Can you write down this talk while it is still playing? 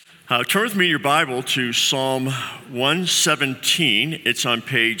Turn with me your Bible to Psalm 117. It's on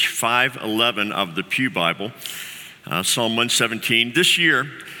page 511 of the Pew Bible. Psalm 117. This year,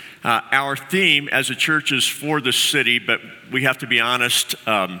 our theme as a church is for the city, but we have to be honest,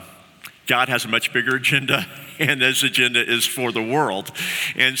 God has a much bigger agenda, and this agenda is for the world.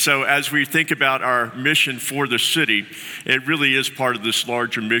 And so as we think about our mission for the city, it really is part of this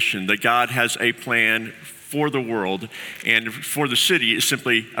larger mission that God has a plan for the world, and for the city is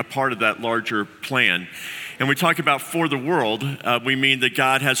simply a part of that larger plan. And we talk about for the world, we mean that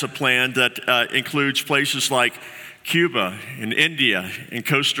God has a plan that includes places like Cuba and India and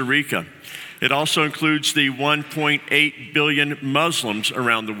Costa Rica. It also includes the 1.8 billion Muslims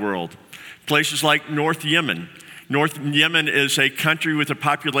around the world. Places like North Yemen. North Yemen is a country with a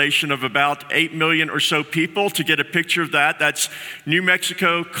population of about 8 million or so people. To get a picture of that, that's New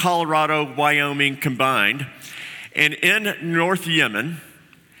Mexico, Colorado, Wyoming combined. And in North Yemen,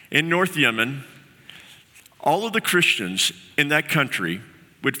 all of the Christians in that country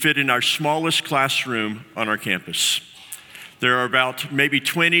would fit in our smallest classroom on our campus. There are about maybe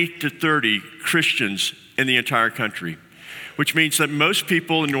 20 to 30 Christians in the entire country, which means that most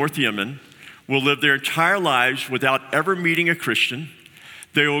people in North Yemen will live their entire lives without ever meeting a Christian.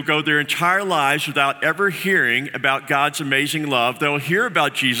 They will go their entire lives without ever hearing about God's amazing love. They'll hear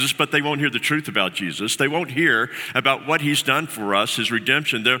about Jesus, but they won't hear the truth about Jesus. They won't hear about what he's done for us, his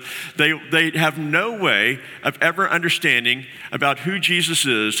redemption. They have no way of ever understanding about who Jesus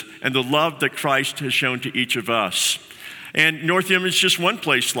is and the love that Christ has shown to each of us. And North Yemen is just one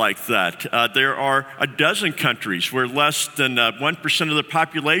place like that. There are a dozen countries where less than 1% of the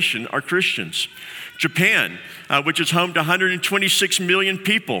population are Christians. Japan, which is home to 126 million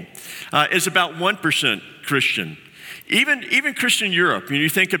people, is about 1% Christian. Even Christian Europe, when you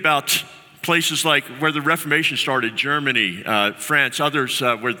think about places like where the Reformation started, Germany, France, others,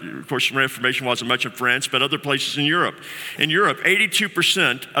 where of course the Reformation wasn't much in France, but other places in Europe. In Europe,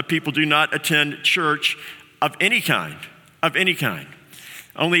 82% of people do not attend church of any kind.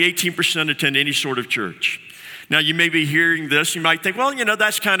 Only 18% attend any sort of church. Now, you may be hearing this. You might think, well,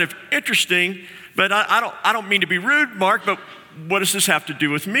 that's kind of interesting, but I don't mean to be rude, Mark, but what does this have to do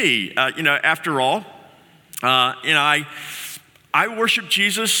with me? After all, I worship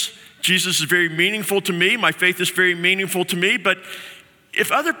Jesus. Jesus is very meaningful to me. My faith is very meaningful to me. But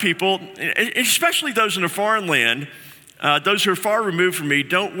if other people, especially those in a foreign land, those who are far removed from me,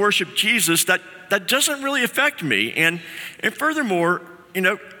 don't worship Jesus, that doesn't really affect me. And furthermore,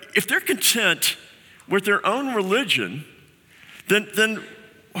 if they're content with their own religion, then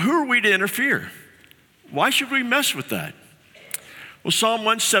who are we to interfere? Why should we mess with that? Well, Psalm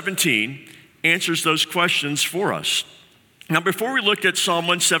 117 answers those questions for us. Now, before we look at Psalm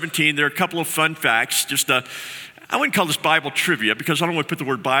 117, there are a couple of fun facts. I wouldn't call this Bible trivia because I don't want to put the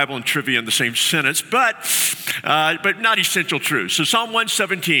word Bible and trivia in the same sentence, but not essential truth. So Psalm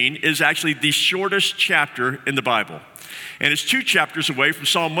 117 is actually the shortest chapter in the Bible. And it's 2 chapters away from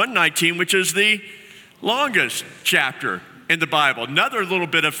Psalm 119, which is the longest chapter in the Bible. Another little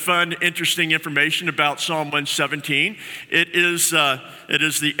bit of fun, interesting information about Psalm 117. It is the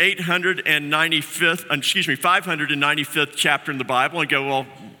 595th chapter in the Bible. And go, well,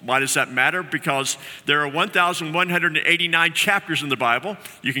 why does that matter? Because there are 1,189 chapters in the Bible.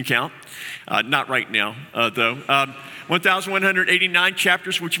 You can count. Not right now, though. 1,189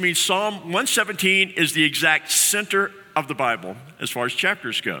 chapters, which means Psalm 117 is the exact center of the Bible as far as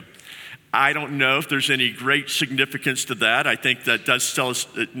chapters go. I don't know if there's any great significance to that. I think that does tell us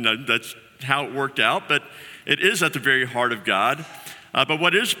that's how it worked out, but it is at the very heart of God. But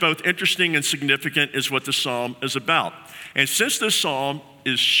what is both interesting and significant is what the psalm is about. And since this psalm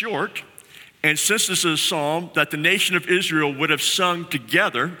is short, and since this is a psalm that the nation of Israel would have sung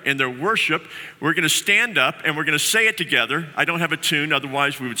together in their worship, we're going to stand up and we're going to say it together. I don't have a tune,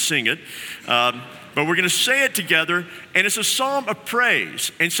 otherwise we would sing it. But we're going to say it together, and it's a psalm of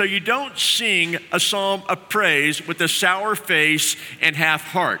praise. And so you don't sing a psalm of praise with a sour face and half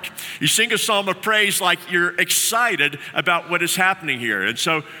heart. You sing a psalm of praise like you're excited about what is happening here. And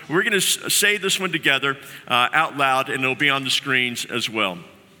so we're going to say this one together out loud, and it'll be on the screens as well.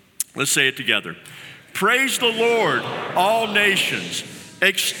 Let's say it together. Praise the Lord, all nations.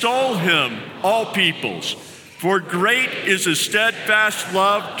 Extol him, all peoples. For great is his steadfast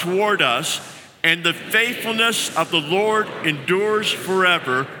love toward us, and the faithfulness of the Lord endures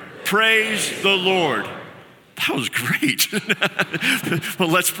forever. Praise the Lord. That was great. Well,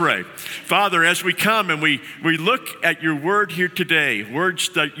 let's pray. Father, as we come and we look at your word here today, words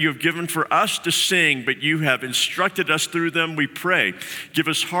that you have given for us to sing, but you have instructed us through them, we pray. Give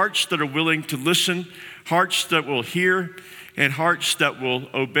us hearts that are willing to listen, hearts that will hear, and hearts that will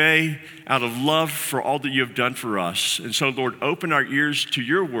obey out of love for all that you have done for us. And so, Lord, open our ears to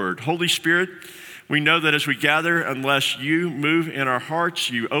your word. Holy Spirit, we know that as we gather, unless you move in our hearts,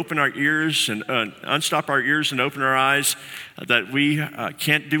 you open our ears and unstop our ears and open our eyes, that we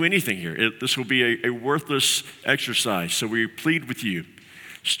can't do anything here. This will be a worthless exercise. So we plead with you.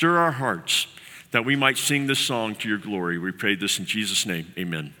 Stir our hearts that we might sing this song to your glory. We pray this in Jesus' name.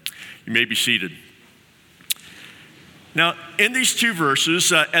 Amen. You may be seated. Now, in these two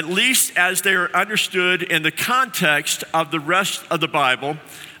verses, at least as they are understood in the context of the rest of the Bible,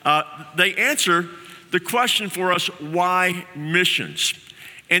 they answer the question for us, why missions?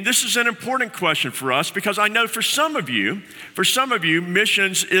 And this is an important question for us because I know for some of you,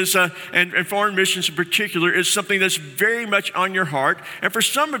 missions is, and foreign missions in particular, is something that's very much on your heart. And for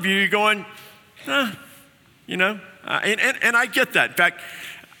some of you, you're going, and I get that. In fact,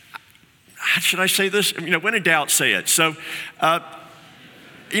 should I say this? When in doubt, say it. So, I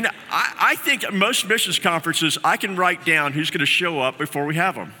think at most missions conferences, I can write down who's going to show up before we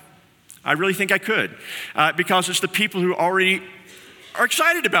have them. I really think I could, because it's the people who already are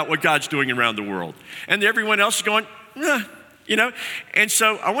excited about what God's doing around the world. And everyone else is going, And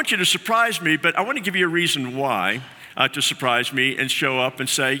so I want you to surprise me, but I want to give you a reason why to surprise me and show up and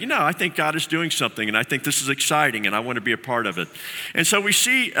say, I think God is doing something, and I think this is exciting, and I want to be a part of it. And so we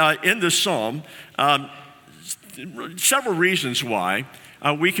see in this psalm several reasons why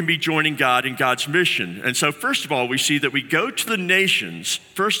we can be joining God in God's mission. And so first of all, we see that we go to the nations,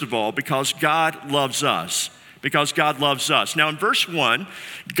 first of all, because God loves us. Because God loves us. Now in verse 1,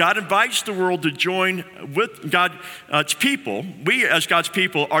 God invites the world to join with God's people. We as God's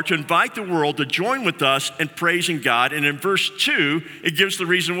people are to invite the world to join with us in praising God. And in verse 2, it gives the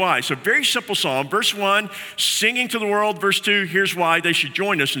reason why. So very simple psalm. Verse 1, singing to the world. Verse 2, here's why they should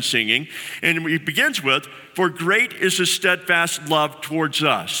join us in singing. And it begins with, for great is his steadfast love towards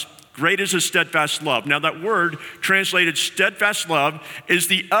us. Great is his steadfast love. Now that word translated steadfast love is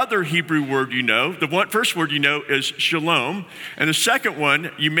the other Hebrew word The first word is shalom. And the second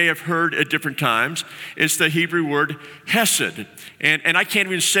one you may have heard at different times is the Hebrew word hesed. And I can't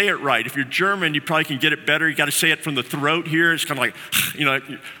even say it right. If you're German, you probably can get it better. You got to say it from the throat here. It's kind of like,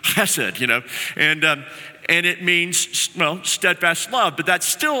 hesed, And it means, steadfast love, but that's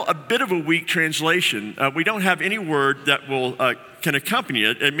still a bit of a weak translation. We don't have any word that can accompany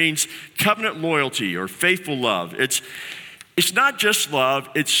it. It means covenant loyalty or faithful love. It's not just love,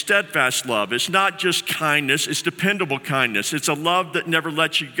 it's steadfast love. It's not just kindness, it's dependable kindness. It's a love that never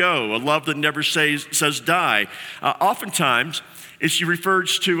lets you go, a love that never says die. Oftentimes, it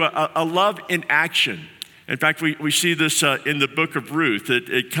refers to a love in action. In fact, we see this in the book of Ruth.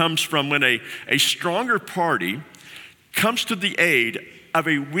 It comes from when a stronger party comes to the aid of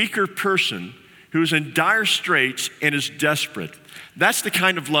a weaker person who is in dire straits and is desperate. That's the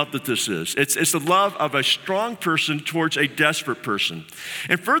kind of love that this is. It's the love of a strong person towards a desperate person.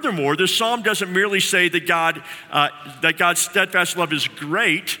 And furthermore, this psalm doesn't merely say that God's steadfast love is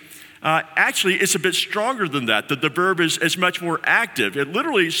great. Actually, it's a bit stronger than that the verb is much more active. It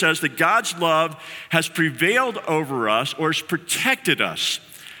literally says that God's love has prevailed over us or has protected us.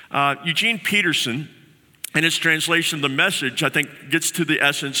 Eugene Peterson, in his translation of the Message, I think gets to the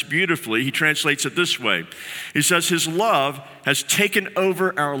essence beautifully. He translates it this way. He says, his love has taken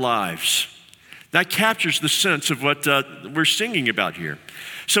over our lives. That captures the sense of what we're singing about here.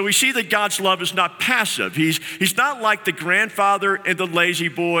 So we see that God's love is not passive. He's not like the grandfather and the lazy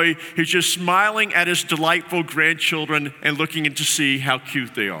boy who's just smiling at his delightful grandchildren and looking in to see how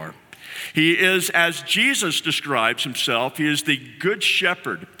cute they are. He is, as Jesus describes himself, he is the good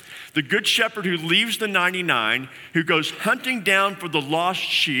shepherd. The good shepherd who leaves the 99, who goes hunting down for the lost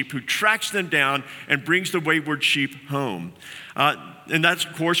sheep, who tracks them down and brings the wayward sheep home. And that's,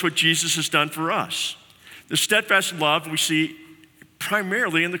 of course, what Jesus has done for us. The steadfast love we see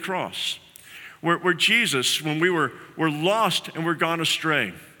primarily in the cross, where Jesus, when we were lost and we're gone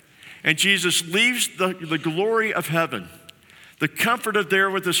astray, and Jesus leaves the glory of heaven, the comfort of there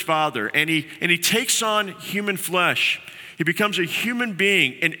with his Father, and he takes on human flesh. He becomes a human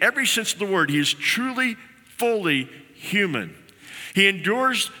being. In every sense of the word, he is truly, fully human. He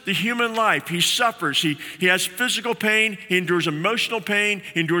endures the human life. He suffers. He has physical pain. He endures emotional pain.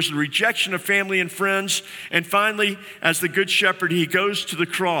 He endures the rejection of family and friends. And finally, as the good shepherd, he goes to the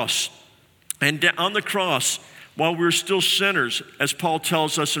cross. And on the cross, while we're still sinners, as Paul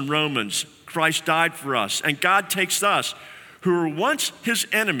tells us in Romans, Christ died for us. And God takes us, who were once his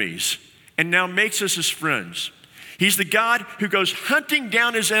enemies, and now makes us his friends. He's the God who goes hunting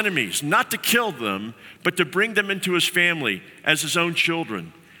down his enemies, not to kill them, but to bring them into his family as his own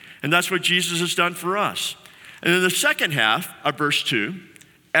children. And that's what Jesus has done for us. And then the second half of verse 2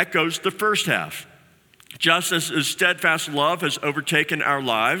 echoes the first half. Just as his steadfast love has overtaken our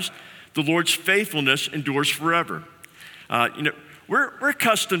lives, the Lord's faithfulness endures forever. We're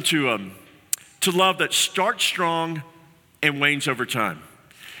accustomed to love that starts strong and wanes over time.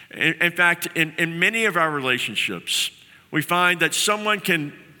 In fact, in many of our relationships, we find that someone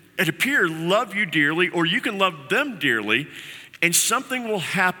can, it appear, love you dearly, or you can love them dearly, and something will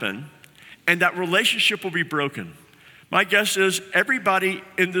happen, and that relationship will be broken. My guess is everybody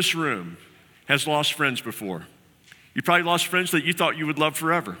in this room has lost friends before. You probably lost friends that you thought you would love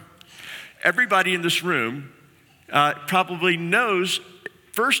forever. Everybody in this room probably knows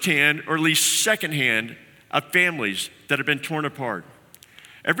firsthand, or at least secondhand, of families that have been torn apart.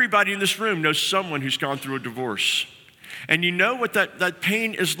 Everybody in this room knows someone who's gone through a divorce. And you know what that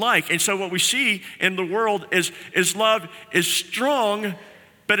pain is like. And so what we see in the world is love is strong,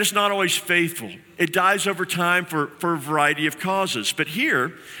 but it's not always faithful. It dies over time for a variety of causes. But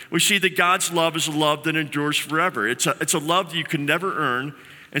here, we see that God's love is a love that endures forever. It's a love that you can never earn,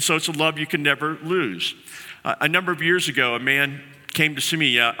 and so it's a love you can never lose. A number of years ago, a man came to see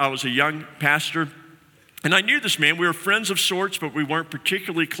me. I was a young pastor, and I knew this man. We were friends of sorts, but we weren't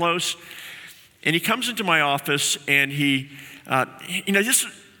particularly close. And he comes into my office, and he was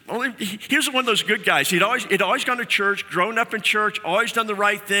one of those good guys. He'd always gone to church, grown up in church, always done the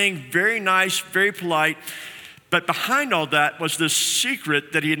right thing, very nice, very polite. But behind all that was this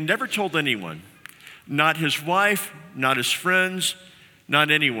secret that he had never told anyone. Not his wife, not his friends,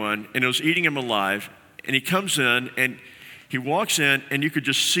 not anyone. And it was eating him alive. And he comes in, and he walks in, and you could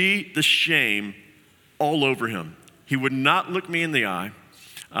just see the shame all over him. He would not look me in the eye.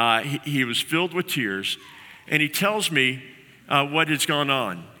 He was filled with tears. And he tells me what has gone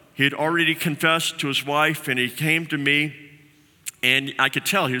on. He had already confessed to his wife, and he came to me, and I could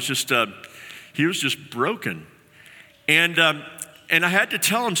tell he was just broken. And I had to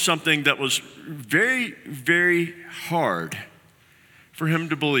tell him something that was very, very hard for him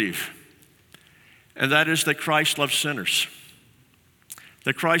to believe. And that is that Christ loves sinners.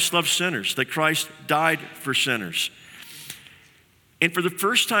 That Christ loves sinners. That Christ died for sinners. And for the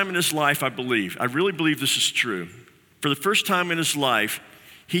first time in his life, I really believe this is true. For the first time in his life,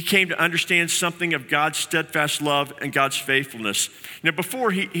 he came to understand something of God's steadfast love and God's faithfulness. Now,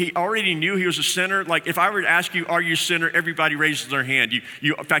 before, he already knew he was a sinner. Like, if I were to ask you, are you a sinner? Everybody raises their hand.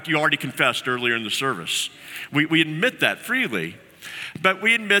 In fact, you already confessed earlier in the service. We admit that freely. But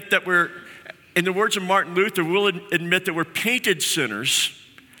we admit that in the words of Martin Luther, we'll admit that we're painted sinners,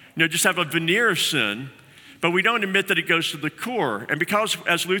 just have a veneer of sin, but we don't admit that it goes to the core. And because,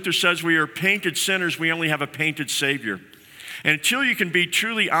 as Luther says, we are painted sinners, we only have a painted Savior. And until you can be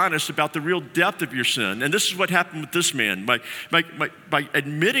truly honest about the real depth of your sin, and this is what happened with this man, by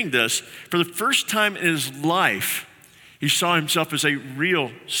admitting this, for the first time in his life, he saw himself as a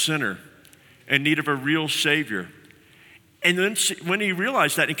real sinner in need of a real Savior. And then when he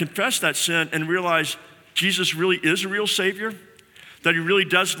realized that and confessed that sin and realized Jesus really is a real Savior, that he really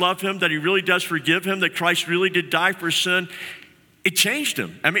does love him, that he really does forgive him, that Christ really did die for his sin, it changed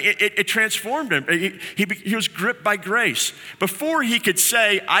him. I mean, it transformed him. He was gripped by grace. Before he could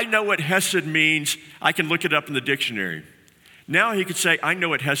say, I know what Hesed means, I can look it up in the dictionary. Now he could say, I know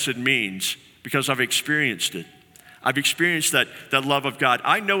what Hesed means because I've experienced it. I've experienced that love of God.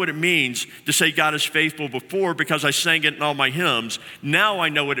 I know what it means to say God is faithful before because I sang it in all my hymns. Now I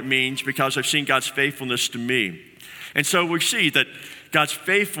know what it means because I've seen God's faithfulness to me. And so we see that God's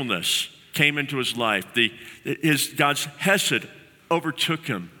faithfulness came into his life. God's Hesed overtook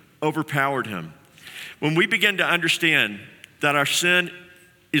him, overpowered him. When we begin to understand that our sin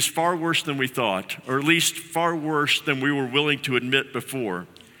is far worse than we thought, or at least far worse than we were willing to admit before,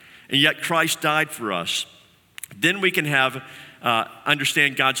 and yet Christ died for us, then we can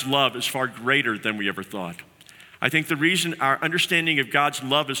understand God's love is far greater than we ever thought. I think the reason our understanding of God's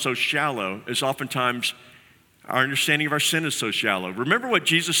love is so shallow is oftentimes our understanding of our sin is so shallow. Remember what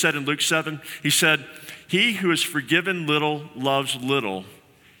Jesus said in Luke 7? He said, he who is forgiven little loves little.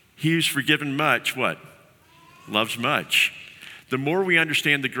 He who's forgiven much, what? Loves much. The more we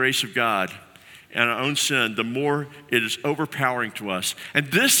understand the grace of God and our own sin, the more it is overpowering to us. And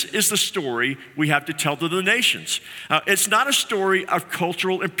this is the story we have to tell to the nations. It's not a story of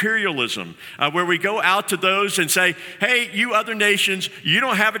cultural imperialism, where we go out to those and say, hey, you other nations, you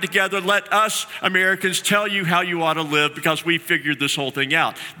don't have it together. Let us Americans tell you how you ought to live because we figured this whole thing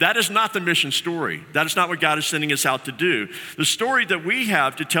out. That is not the mission story. That is not what God is sending us out to do. The story that we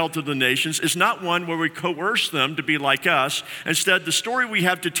have to tell to the nations is not one where we coerce them to be like us. Instead, the story we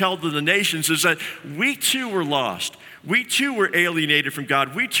have to tell to the nations is that we too were lost. We too were alienated from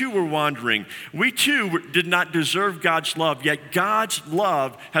God. We too were wandering. We too did not deserve God's love, yet God's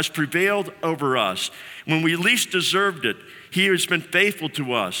love has prevailed over us. When we least deserved it, He has been faithful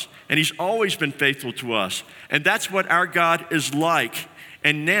to us, and He's always been faithful to us. And that's what our God is like.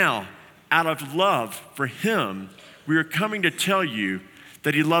 And now, out of love for Him, we are coming to tell you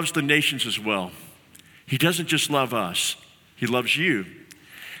that He loves the nations as well. He doesn't just love us, He loves you.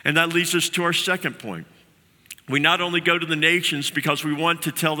 And that leads us to our second point. We not only go to the nations because we want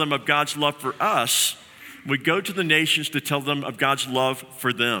to tell them of God's love for us, we go to the nations to tell them of God's love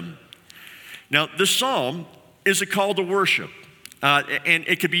for them. Now, this psalm is a call to worship, and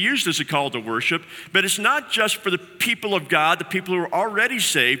it could be used as a call to worship, but it's not just for the people of God, the people who are already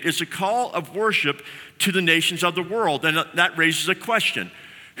saved. It's a call of worship to the nations of the world, and that raises a question.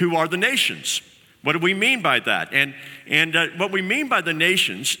 Who are the nations? What do we mean by that? And what we mean by the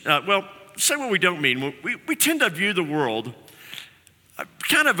nations, well, say what we don't mean. We tend to view the world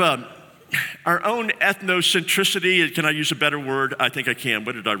kind of our own ethnocentricity. Can I use a better word? I think I can.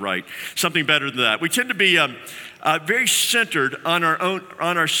 What did I write? Something better than that. We tend to be very centered on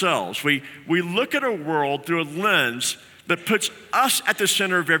ourselves. We look at our world through a lens that puts us at the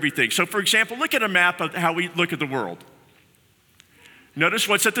center of everything. So, for example, look at a map of how we look at the world. Notice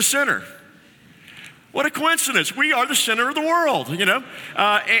what's at the center. What a coincidence. We are the center of the world, you know?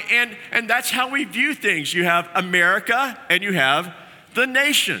 And that's how we view things. You have America and you have the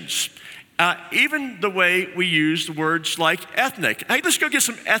nations. Even the way we use words like ethnic. Hey, let's go get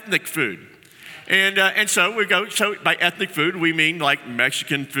some ethnic food. And so by ethnic food, we mean like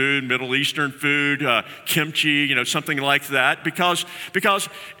Mexican food, Middle Eastern food, kimchi, something like that. Because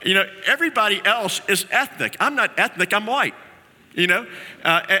everybody else is ethnic. I'm not ethnic, I'm white.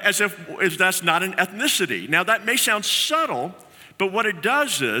 As if that's not an ethnicity. Now that may sound subtle, but what it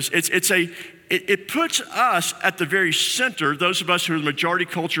does is it puts us at the very center, those of us who are the majority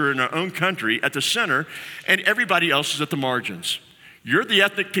culture in our own country at the center, and everybody else is at the margins. You're the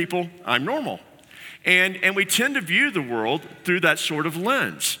ethnic people, I'm normal. And we tend to view the world through that sort of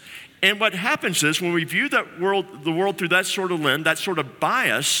lens. And what happens is when we view the world through that sort of lens, that sort of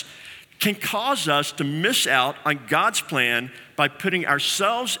bias can cause us to miss out on God's plan by putting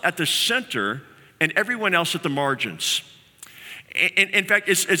ourselves at the center and everyone else at the margins. In fact,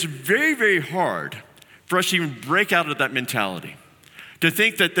 it's very, very hard for us to even break out of that mentality. To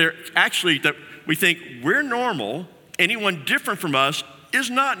think that that we think we're normal, anyone different from us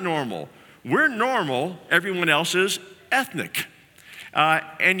is not normal. We're normal, everyone else is ethnic.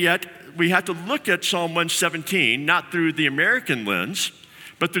 And yet, we have to look at Psalm 117, not through the American lens,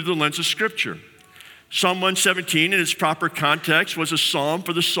 but through the lens of Scripture. Psalm 117, in its proper context, was a psalm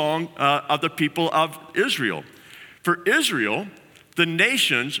for the song of the people of Israel. For Israel, the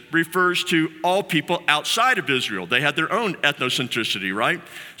nations refers to all people outside of Israel. They had their own ethnocentricity, right?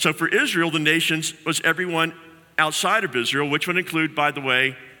 So for Israel, the nations was everyone outside of Israel, which would include, by the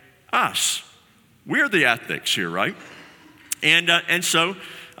way, us. We're the ethnics here, right? And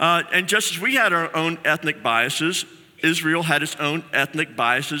just as we had our own ethnic biases, Israel had its own ethnic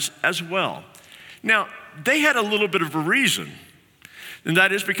biases as well. Now, they had a little bit of a reason, and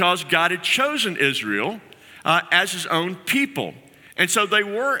that is because God had chosen Israel as His own people. And so they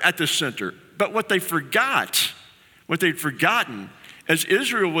were at the center. But what they'd forgotten, as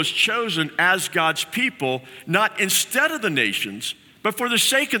Israel was chosen as God's people, not instead of the nations, but for the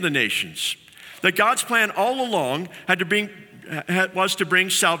sake of the nations. That God's plan all along was to bring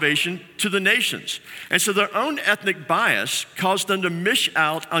salvation to the nations. And so their own ethnic bias caused them to miss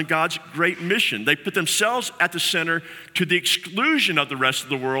out on God's great mission. They put themselves at the center to the exclusion of the rest of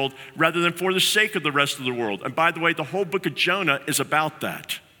the world rather than for the sake of the rest of the world. And by the way, the whole book of Jonah is about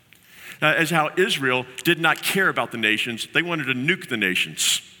that. As how Israel did not care about the nations. They wanted to nuke the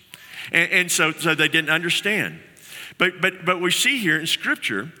nations. And so they didn't understand. But we see here in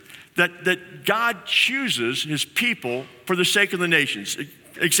Scripture that God chooses His people for the sake of the nations.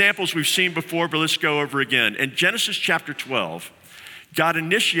 Examples we've seen before, but let's go over again. In Genesis chapter 12, God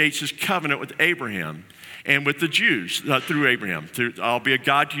initiates His covenant with Abraham and with the Jews through Abraham. I'll be a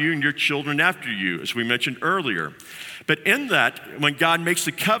God to you and your children after you, as we mentioned earlier. But in that, when God makes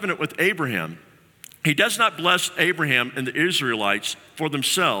the covenant with Abraham, He does not bless Abraham and the Israelites for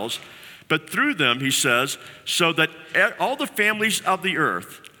themselves, but through them, He says, so that all the families of the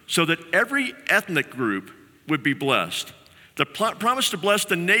earth, so that every ethnic group would be blessed. The promise to bless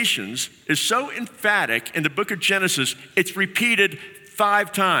the nations is so emphatic in the book of Genesis, it's repeated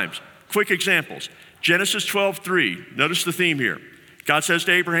 5 times. Quick examples. Genesis 12:3. Notice the theme here. God says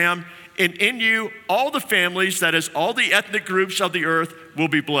to Abraham, and in you, all the families, that is, all the ethnic groups of the earth will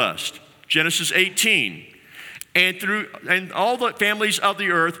be blessed. Genesis 18. and all the families of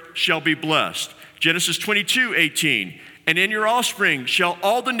the earth shall be blessed. Genesis 22:18. And in your offspring shall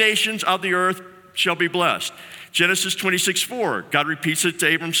all the nations of the earth shall be blessed. Genesis 26:4. God repeats it to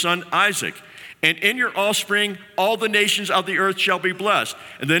Abram's son Isaac. And in your offspring, all the nations of the earth shall be blessed.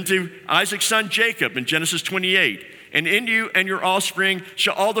 And then to Isaac's son Jacob in Genesis 28. And in you and your offspring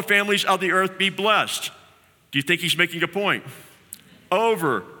shall all the families of the earth be blessed. Do you think he's making a point?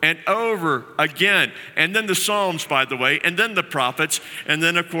 Over and over again. And then the Psalms, by the way, and then the prophets. And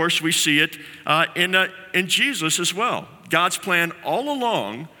then, of course, we see it in Jesus as well. God's plan all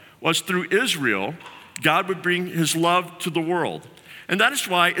along was through Israel, God would bring his love to the world. And that is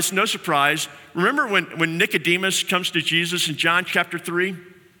why it's no surprise. Remember when Nicodemus comes to Jesus in John chapter 3?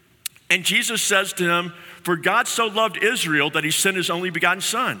 And Jesus says to him, for God so loved Israel that he sent his only begotten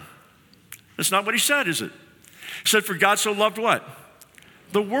son. That's not what he said, is it? He said, for God so loved what?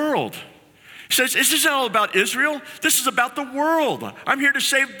 The world. He says, this isn't all about Israel. This is about the world. I'm here to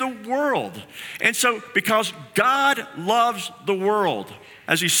save the world. And so because God loves the world,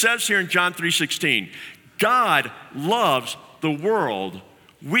 as he says here in John 3:16, God loves the world.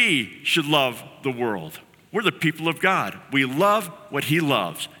 We should love the world. We're the people of God. We love what he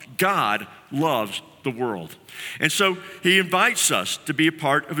loves. God loves the world. And so he invites us to be a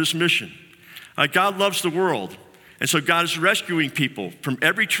part of his mission. God loves the world. And so God is rescuing people from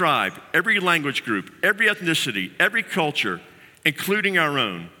every tribe, every language group, every ethnicity, every culture, including our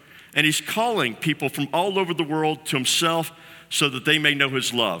own. And he's calling people from all over the world to himself so that they may know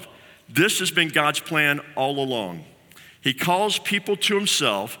his love. This has been God's plan all along. He calls people to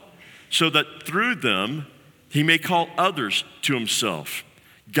himself so that through them, he may call others to himself.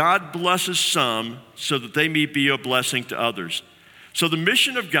 God blesses some so that they may be a blessing to others. So the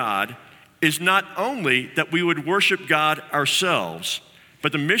mission of God is not only that we would worship God ourselves,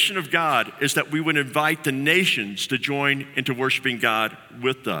 but the mission of God is that we would invite the nations to join into worshiping God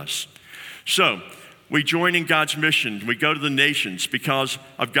with us. So we join in God's mission. We go to the nations because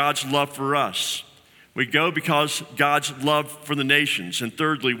of God's love for us. We go because God's love for the nations. And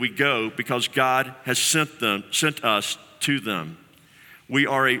thirdly, we go because God has sent us to them. We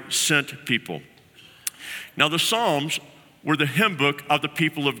are a sent people. Now the Psalms were the hymn book of the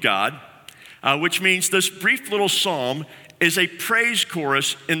people of God, which means this brief little psalm is a praise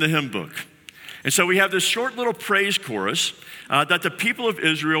chorus in the hymn book. And so we have this short little praise chorus that the people of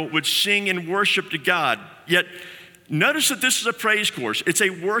Israel would sing in worship to God. Yet notice that this is a praise chorus. It's a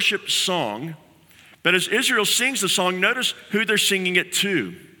worship song. But as Israel sings the song, notice who they're singing it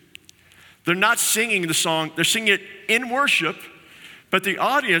to. They're not singing the song, they're singing it in worship, but the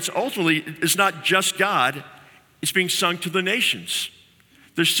audience ultimately is not just God, it's being sung to the nations.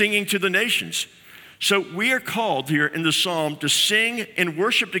 They're singing to the nations. So we are called here in the psalm to sing in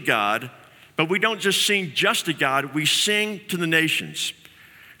worship to God, but we don't just sing just to God, we sing to the nations.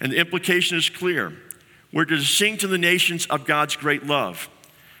 And the implication is clear. We're to sing to the nations of God's great love.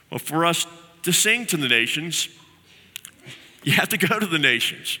 Well, for us to sing to the nations, you have to go to the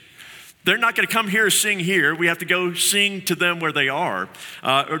nations. They're not going to come here and sing here. We have to go sing to them where they are.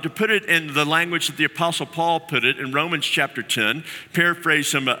 Or to put it in the language that the Apostle Paul put it in Romans chapter 10,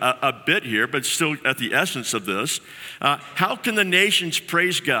 paraphrase him a bit here, but still at the essence of this. How can the nations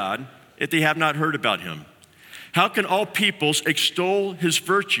praise God if they have not heard about him? How can all peoples extol his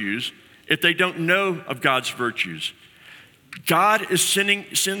virtues if they don't know of God's virtues? God is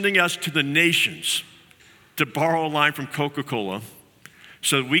sending us to the nations, to borrow a line from Coca-Cola,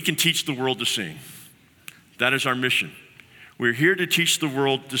 so that we can teach the world to sing. That is our mission. We're here to teach the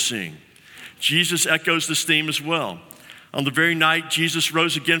world to sing. Jesus echoes this theme as well. On the very night Jesus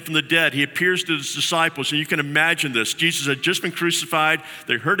rose again from the dead, he appears to his disciples, and you can imagine this. Jesus had just been crucified.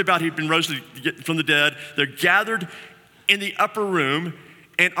 They heard about he'd been rose from the dead. They're gathered in the upper room,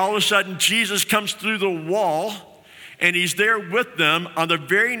 and all of a sudden Jesus comes through the wall, and he's there with them on the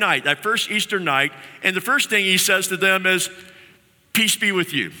very night, that first Easter night, and the first thing he says to them is, "Peace be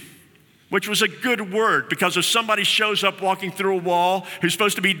with you," which was a good word, because if somebody shows up walking through a wall who's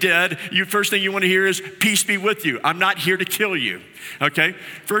supposed to be dead, first thing you want to hear is, "Peace be with you. I'm not here to kill you," okay?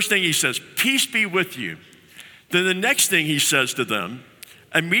 First thing he says, "Peace be with you." Then the next thing he says to them,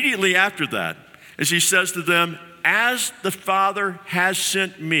 immediately after that, is he says to them, "As the Father has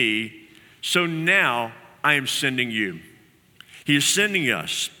sent me, so now I am sending you." He is sending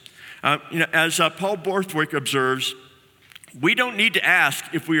us. As Paul Borthwick observes, we don't need to ask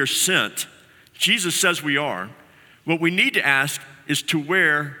if we are sent. Jesus says we are. What we need to ask is to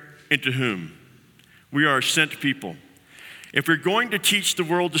where and to whom. We are a sent people. If we're going to teach the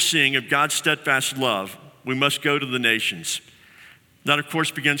world to sing of God's steadfast love, we must go to the nations. That, of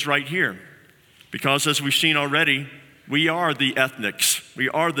course, begins right here. Because as we've seen already, we are the ethnics. We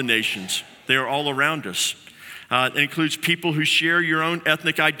are the nations. They are all around us. It includes people who share your own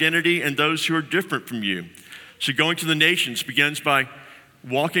ethnic identity and those who are different from you. So going to the nations begins by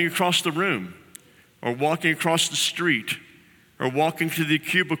walking across the room, or walking across the street, or walking to the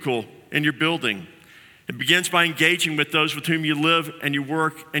cubicle in your building. It begins by engaging with those with whom you live and you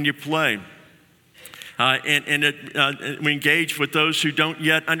work and you play. We engage with those who don't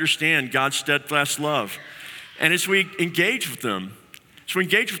yet understand God's steadfast love. And as we engage with them,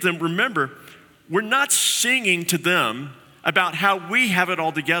 remember, we're not singing to them about how we have it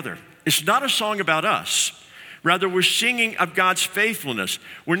all together. It's not a song about us. Rather, we're singing of God's faithfulness.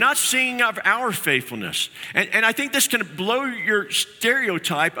 We're not singing of our faithfulness. And I think this can blow your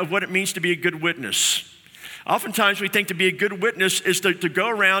stereotype of what it means to be a good witness. Oftentimes we think to be a good witness is to go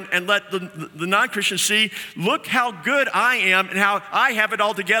around and let the non-Christians see, look how good I am and how I have it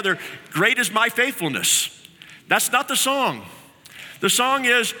all together. Great is my faithfulness. That's not the song. The song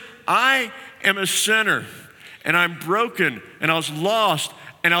is, I am a sinner and I'm broken and I was lost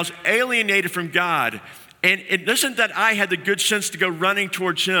and I was alienated from God. And it isn't that I had the good sense to go running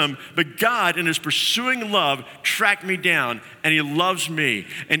towards him, but God in his pursuing love tracked me down and he loves me.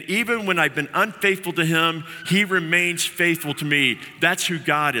 And even when I've been unfaithful to him, he remains faithful to me. That's who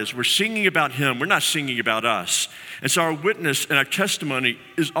God is. We're singing about him. We're not singing about us. And so our witness and our testimony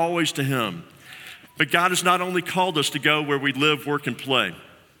is always to him. But God has not only called us to go where we live, work, and play.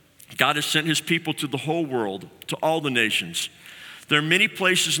 God has sent his people to the whole world, to all the nations. There are many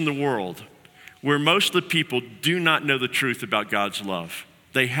places in the world where most of the people do not know the truth about God's love.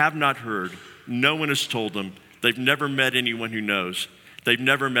 They have not heard. No one has told them. They've never met anyone who knows. They've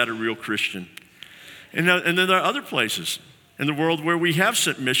never met a real Christian. And then there are other places in the world where we have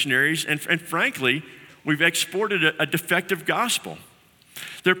sent missionaries, and frankly, we've exported a defective gospel.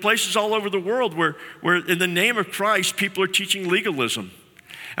 There are places all over the world where in the name of Christ, people are teaching legalism.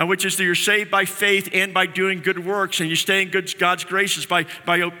 Which is that you're saved by faith and by doing good works, and you stay in God's graces by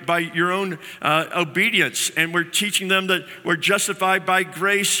your own obedience. And we're teaching them that we're justified by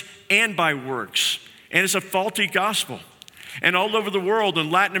grace and by works. And it's a faulty gospel. And all over the world,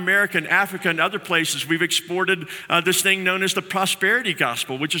 in Latin America and Africa and other places, we've exported this thing known as the prosperity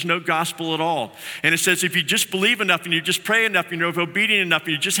gospel, which is no gospel at all. And it says if you just believe enough and you just pray enough and you're obedient enough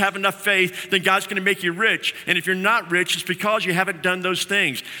and you just have enough faith, then God's going to make you rich. And if you're not rich, it's because you haven't done those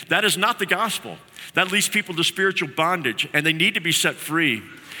things. That is not the gospel. That leads people to spiritual bondage, and they need to be set free.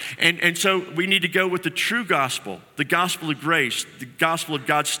 And so we need to go with the true gospel, the gospel of grace, the gospel of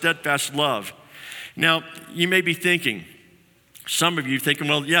God's steadfast love. Now, you may be thinking, some of you thinking,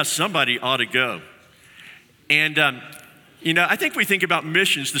 well, yes, somebody ought to go. And, I think we think about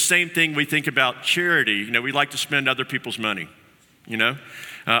missions the same thing we think about charity. We like to spend other people's money,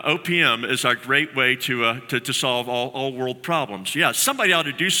 OPM is our great way to solve all world problems. Yeah, somebody ought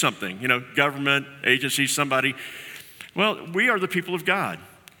to do something, government, agency, somebody. Well, we are the people of God.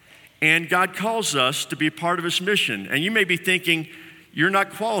 And God calls us to be a part of his mission. And you may be thinking, you're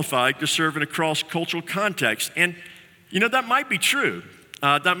not qualified to serve in a cross-cultural context. And that might be true.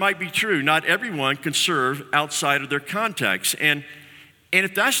 Not everyone can serve outside of their context. And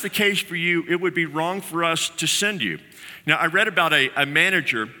if that's the case for you, it would be wrong for us to send you. Now, I read about a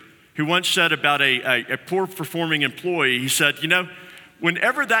manager who once said about a poor performing employee, he said,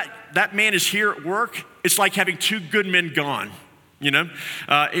 whenever that man is here at work, it's like having two good men gone.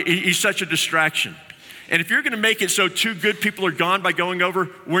 He's such a distraction. And if you're going to make it so two good people are gone by going over,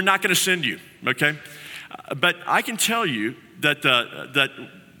 we're not going to send you, okay? But I can tell you that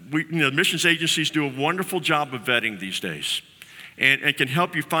missions agencies do a wonderful job of vetting these days and can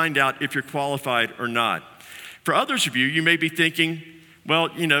help you find out if you're qualified or not. For others of you, you may be thinking, well,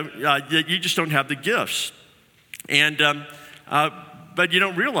 you just don't have the gifts. But you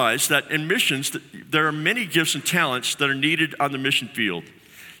don't realize that in missions, there are many gifts and talents that are needed on the mission field.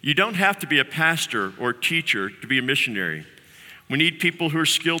 You don't have to be a pastor or a teacher to be a missionary. We need people who are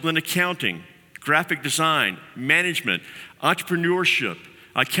skilled in accounting, graphic design, management, entrepreneurship,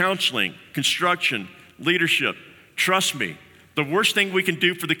 counseling, construction, leadership. Trust me, the worst thing we can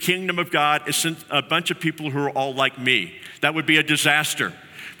do for the kingdom of God is send a bunch of people who are all like me. That would be a disaster.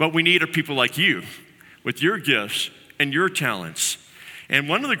 What we need are people like you with your gifts and your talents. And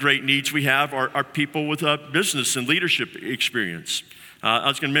one of the great needs we have are people with business and leadership experience. I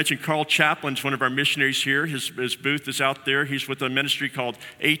was going to mention Carl Chaplin's one of our missionaries here. His booth is out there. He's with a ministry called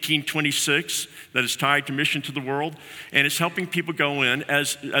 1826 that is tied to Mission to the World. And it's helping people go in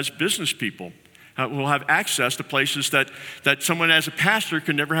as business people We'll have access to places that someone as a pastor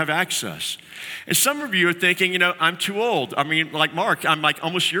could never have access. And some of you are thinking, I'm too old. I mean, like Mark, I'm like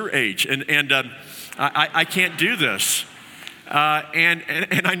almost your age, and I can't do this. And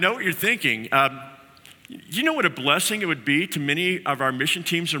I know what you're thinking. You know what a blessing it would be to many of our mission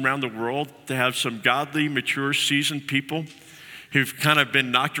teams around the world to have some godly, mature, seasoned people who've kind of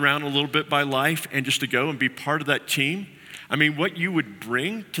been knocked around a little bit by life, and just to go and be part of that team. I mean, what you would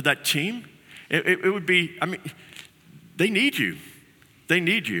bring to that team, it would be, they need you. They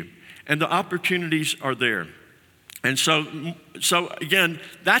need you. And the opportunities are there. And so again,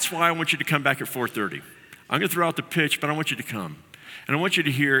 that's why I want you to come back at 4:30. I'm going to throw out the pitch, but I want you to come. And I want you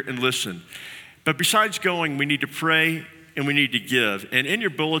to hear and listen. But besides going, we need to pray and we need to give. And in your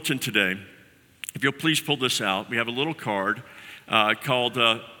bulletin today, if you'll please pull this out, we have a little card called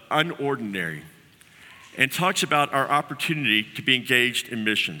Unordinary. And talks about our opportunity to be engaged in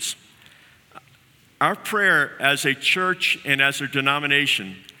missions. Our prayer as a church and as a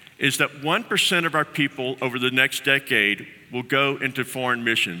denomination is that 1% of our people over the next decade will go into foreign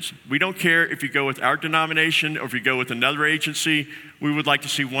missions. We don't care if you go with our denomination or if you go with another agency. We would like to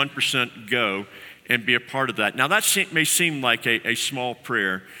see 1% go and be a part of that. Now that may seem like a small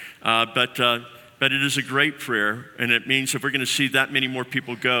prayer, but it is a great prayer, and it means if we're going to see that many more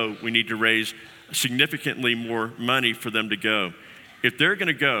people go, we need to raise significantly more money for them to go. If they're going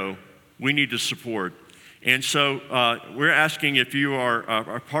to go, we need to support. And so we're asking if you are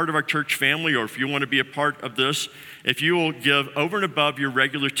a part of our church family, or if you want to be a part of this, if you will give over and above your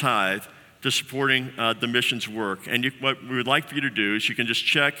regular tithe to supporting the missions work. And what we would like for you to do is you can just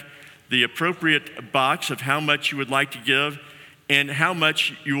check the appropriate box of how much you would like to give and how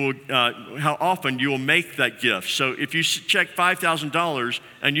much you will, how often you will make that gift. So if you check $5,000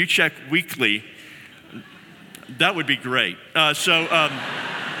 and you check weekly, that would be great.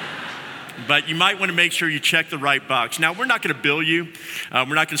 But you might want to make sure you check the right box. Now, we're not going to bill you. We're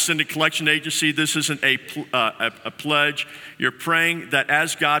not going to send a collection agency. This isn't a pledge. You're praying that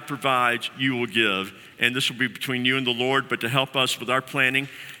as God provides, you will give. And this will be between you and the Lord. But to help us with our planning,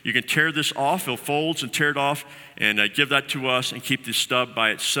 you can tear this off. It'll folds and tear it off and give that to us and keep this stub by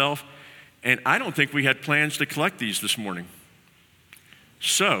itself. And I don't think we had plans to collect these this morning.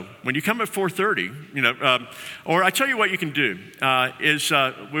 So when you come at 4:30, or I tell you what you can do is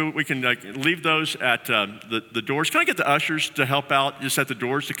we can leave those at the doors. Can I get the ushers to help out just at the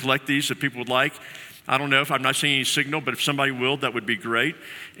doors to collect these if people would like? I don't know if I'm not seeing any signal, but if somebody will, that would be great.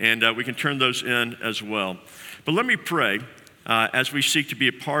 And we can turn those in as well. But let me pray as we seek to be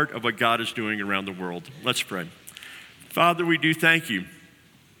a part of what God is doing around the world. Let's pray. Father, we do thank you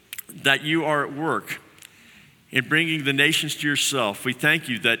that you are at work in bringing the nations to yourself. We thank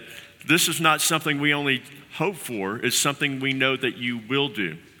you that this is not something we only hope for, it's something we know that you will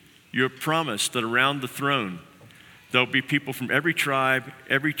do. You have promised that around the throne, there'll be people from every tribe,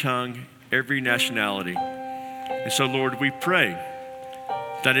 every tongue, every nationality. And so, Lord, we pray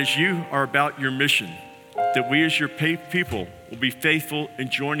that as you are about your mission, that we as your people will be faithful in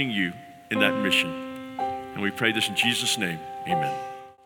joining you in that mission. And we pray this in Jesus' name, amen.